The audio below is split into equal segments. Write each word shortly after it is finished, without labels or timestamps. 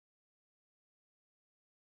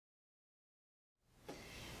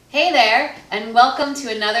Hey there, and welcome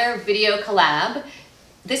to another video collab.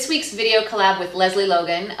 This week's video collab with Lesley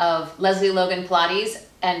Logan of Lesley Logan Pilates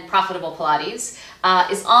and Profitable Pilates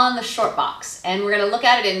is on the short box, and we're going to look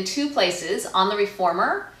at it in two places: on the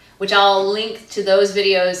reformer, which I'll link to those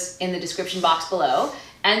videos in the description box below,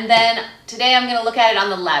 and then today I'm going to look at it on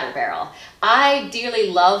the ladder barrel. I dearly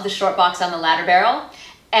love the short box on the ladder barrel,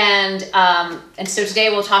 and so today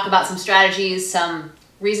we'll talk about some strategies, some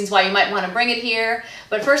reasons why you might want to bring it here.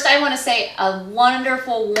 But first I want to say a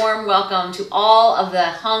wonderful warm welcome to all of the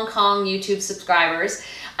Hong Kong YouTube subscribers.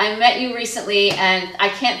 I met you recently and I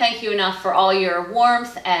can't thank you enough for all your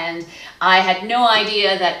warmth, and I had no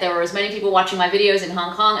idea that there were as many people watching my videos in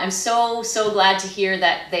Hong Kong. I'm so glad to hear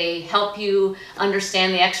that they help you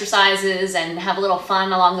understand the exercises and have a little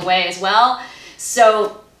fun along the way as well.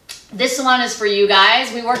 So this one is for you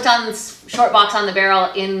guys. We worked on this short box on the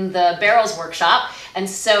barrel in the barrels workshop. And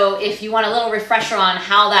so if you want a little refresher on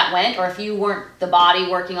how that went, or if you weren't the body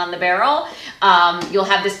working on the barrel, you'll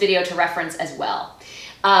have this video to reference as well.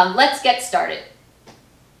 Let's get started.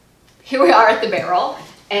 Here we are at the barrel,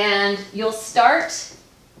 and you'll start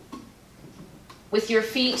with your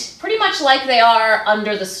feet pretty much like they are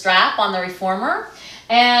under the strap on the reformer.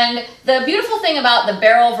 And the beautiful thing about the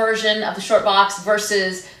barrel version of the short box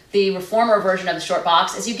versus the reformer version of the short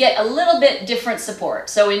box is you get a little bit different support.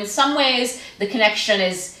 So in some ways the connection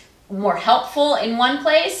is more helpful in one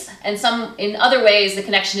place, and in other ways the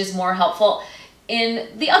connection is more helpful in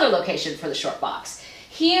the other location for the short box.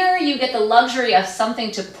 Here you get the luxury of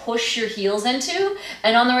something to push your heels into,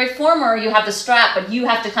 and on the reformer you have the strap, but you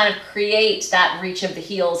have to kind of create that reach of the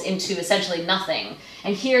heels into essentially nothing.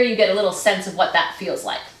 And here you get a little sense of what that feels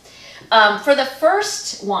like. For the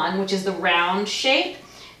first one, which is the round shape,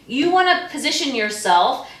 you want to position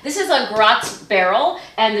yourself. This is a Gratz barrel,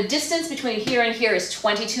 and the distance between here and here is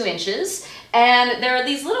 22 inches. And there are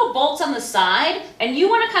these little bolts on the side, and you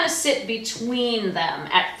want to kind of sit between them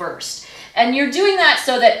at first. And you're doing that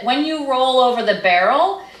so that when you roll over the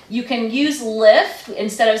barrel, you can use lift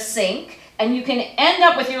instead of sink, and you can end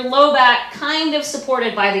up with your low back kind of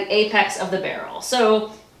supported by the apex of the barrel.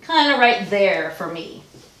 So kind of right there for me.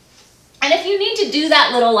 And if you need to do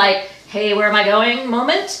that little like, hey, where am I going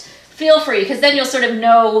moment, feel free, because then you'll sort of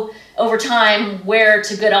know over time where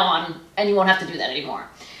to get on, and you won't have to do that anymore.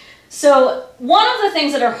 So one of the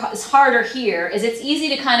things that is harder here is it's easy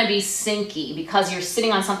to kind of be sinky because you're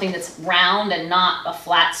sitting on something that's round and not a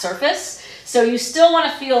flat surface. So you still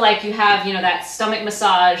want to feel like you have, you know, that stomach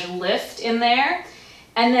massage lift in there.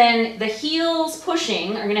 And then the heels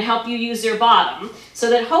pushing are going to help you use your bottom, so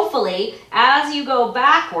that hopefully as you go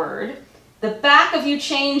backward, the back of you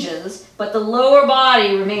changes, but the lower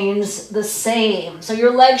body remains the same. So your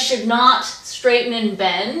legs should not straighten and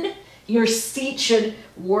bend. Your seat should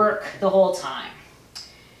work the whole time.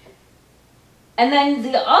 And then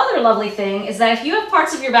the other lovely thing is that if you have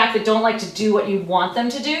parts of your back that don't like to do what you want them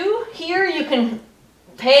to do, here you can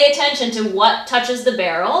pay attention to what touches the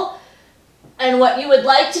barrel and what you would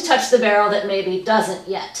like to touch the barrel that maybe doesn't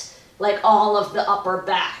yet, like all of the upper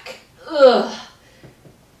back. Ugh.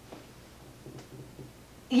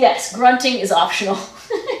 Yes, grunting is optional.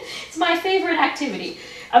 It's my favorite activity.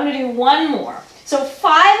 I'm going to do one more. So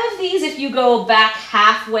 5 of these if you go back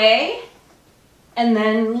halfway and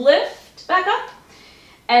then lift back up,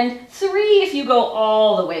 and 3 if you go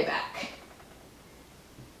all the way back.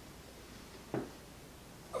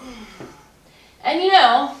 And you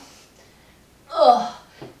know,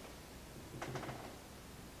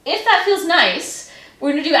 if that feels nice,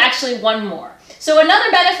 we're going to do actually one more. So another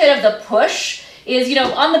benefit of the push is, you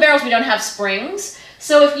know, on the barrels we don't have springs.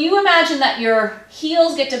 So if you imagine that your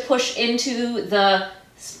heels get to push into the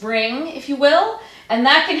spring, if you will, and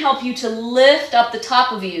that can help you to lift up the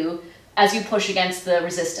top of you as you push against the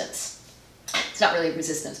resistance. It's not really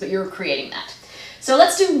resistance, but you're creating that. So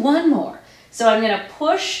let's do one more. So I'm going to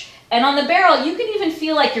push, and on the barrel you can even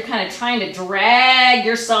feel like you're kind of trying to drag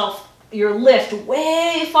yourself, your lift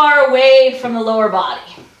way far away from the lower body.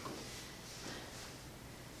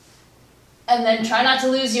 And then try not to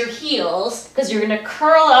lose your heels, because you're going to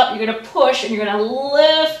curl up, you're going to push, and you're going to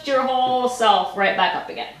lift your whole self right back up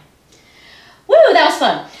again. Woo, that was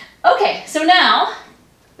fun. Okay, so now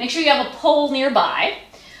make sure you have a pole nearby.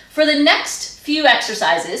 For the next few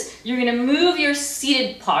exercises, you're going to move your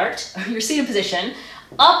seated part, or your seated position,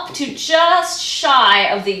 up to just shy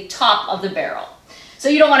of the top of the barrel. So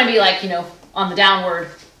you don't want to be like, you know, on the downward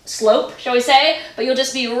slope, shall we say, but you'll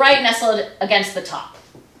just be right nestled against the top.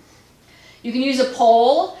 You can use a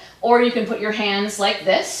pole, or you can put your hands like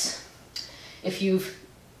this if you've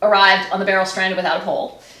arrived on the barrel stranded without a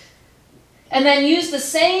pole. And then use the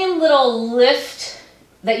same little lift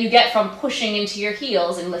that you get from pushing into your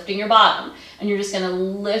heels and lifting your bottom. And you're just gonna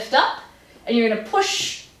lift up and you're gonna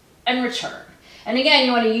push and return. And again,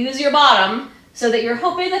 you wanna use your bottom so that you're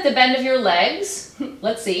hoping that the bend of your legs,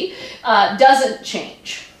 let's see, doesn't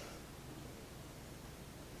change.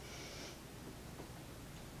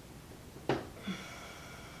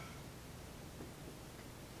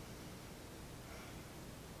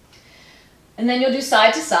 And then you'll do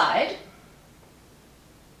side to side.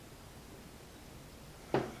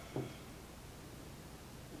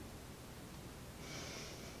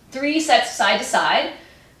 Three sets side to side.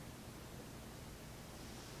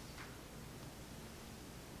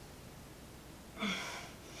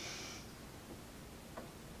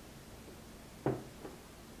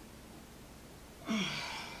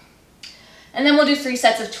 And then we'll do 3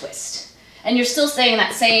 sets of twist. And you're still staying in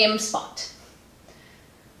that same spot.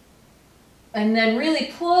 And then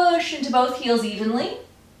really push into both heels evenly.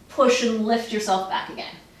 Push and lift yourself back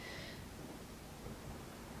again.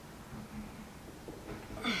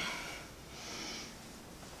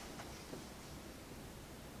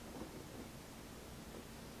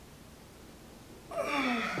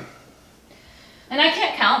 And I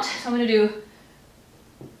can't count, so I'm going to do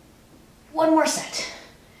one more set.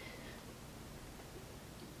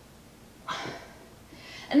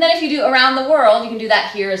 And then if you do around the world, you can do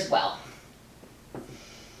that here as well.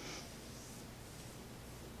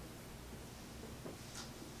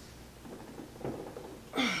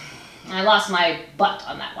 I lost my butt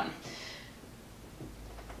on that one.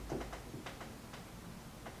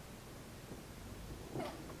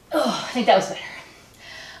 Oh, I think that was better.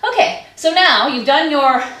 Okay, so now you've done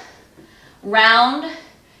your round,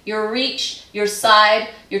 your reach, your side,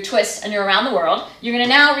 your twist, and your around the world. You're gonna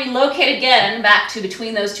now relocate again back to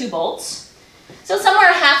between those 2 bolts. So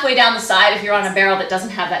somewhere halfway down the side if you're on a barrel that doesn't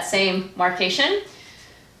have that same marcation.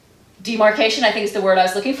 Demarcation, I think is the word I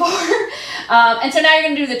was looking for. And so now you're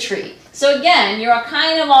gonna do the tree. So again, you're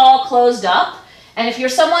kind of all closed up. And if you're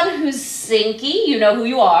someone who's sinky, you know who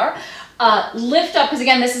you are, lift up, because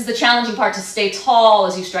again, this is the challenging part, to stay tall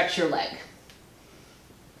as you stretch your leg.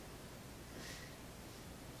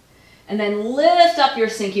 And then lift up your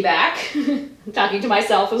sinky back. I'm talking to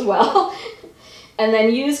myself as well. And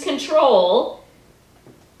then use control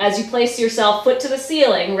as you place yourself foot to the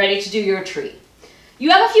ceiling, ready to do your tree. You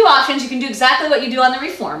have a few options. You can do exactly what you do on the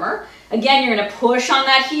reformer. Again, you're going to push on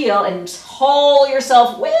that heel and haul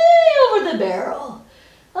yourself way over the barrel.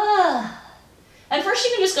 And first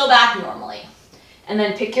you can just go back normally. And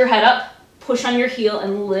then pick your head up, push on your heel,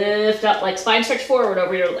 and lift up like spine stretch forward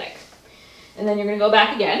over your leg. And then you're going to go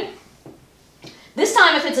back again. This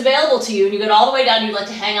time, if it's available to you and you get all the way down, you'd like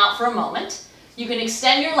to hang out for a moment, you can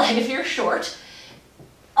extend your leg if you're short.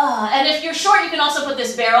 And if you're short, you can also put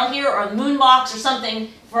this barrel here or a moon box or something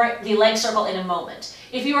for the leg circle in a moment.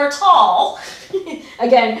 If you are tall,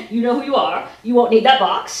 again, you know who you are, you won't need that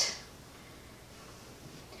box.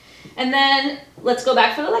 And then let's go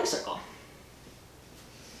back for the leg circle.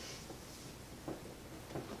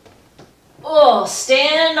 Oh,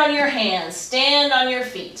 stand on your hands, stand on your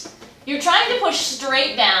feet. You're trying to push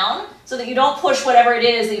straight down so that you don't push whatever it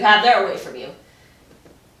is that you have there away from you.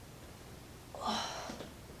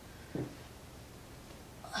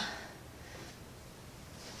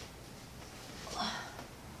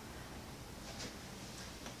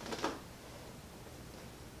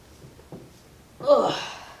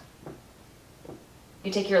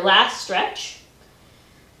 You take your last stretch.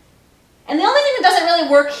 And the only thing that doesn't really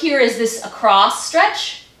work here is this across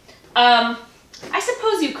stretch. I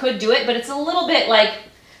suppose you could do it, but it's a little bit like,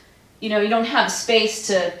 you know, you don't have space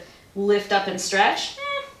to lift up and stretch.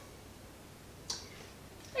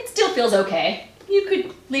 It still feels okay. You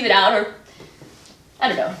could leave it out, or I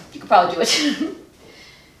don't know, you could probably do it.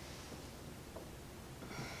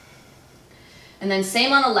 And then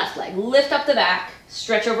same on the left leg. Lift up the back,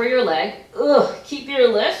 stretch over your leg. Keep your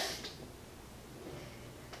lift.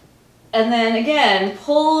 And then again,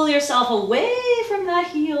 pull yourself away from that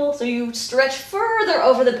heel so you stretch further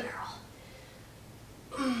over the barrel.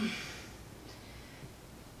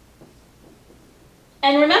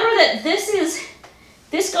 And remember that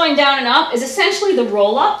this going down and up is essentially the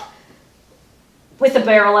roll up with the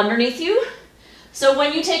barrel underneath you. So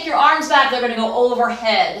when you take your arms back, they're going to go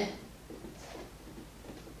overhead.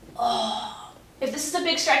 If this is a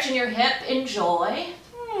big stretch in your hip, enjoy.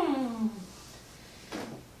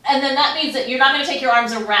 And then that means that you're not going to take your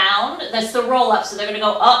arms around. That's the roll up. So they're going to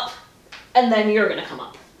go up and then you're going to come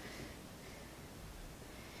up.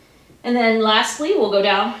 And then lastly, we'll go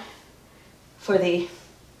down for the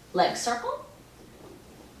leg circle.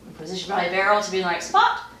 Position my barrel to be in the right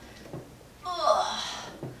spot.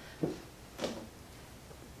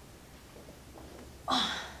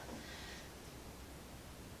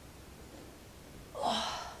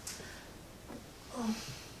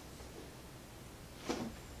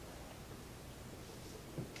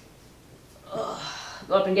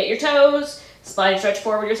 Go up and get your toes. Spine stretch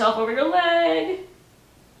forward yourself over your leg.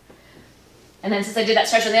 And then since I did that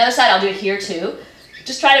stretch on the other side, I'll do it here too.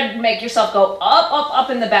 Just try to make yourself go up, up, up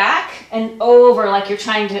in the back and over like you're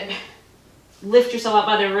trying to lift yourself up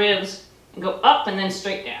by the ribs and go up and then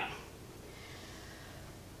straight down.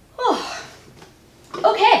 Oh.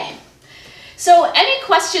 Okay. So any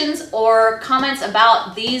questions or comments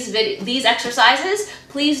about these exercises,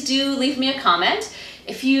 please do leave me a comment.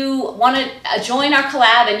 If you want to join our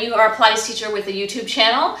collab and you are a Pilates teacher with a YouTube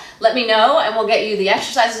channel, let me know and we'll get you the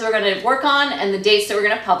exercises we're going to work on and the dates that we're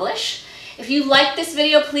going to publish. If you like this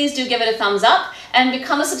video, please do give it a thumbs up and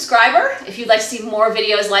become a subscriber if you'd like to see more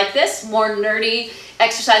videos like this, more nerdy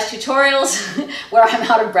exercise tutorials where I'm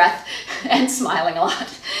out of breath and smiling a lot.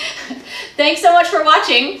 Thanks so much for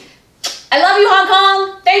watching. I love you, Hong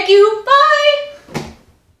Kong. Thank you. Bye.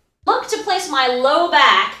 Look to place my low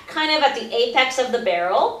back kind of at the apex of the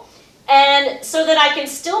barrel, and so that I can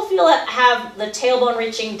still have the tailbone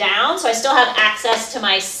reaching down, so I still have access to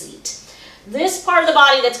my seat. This part of the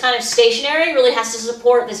body that's kind of stationary really has to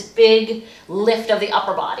support this big lift of the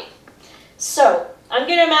upper body. So I'm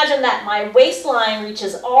going to imagine that my waistline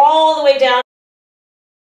reaches all the way down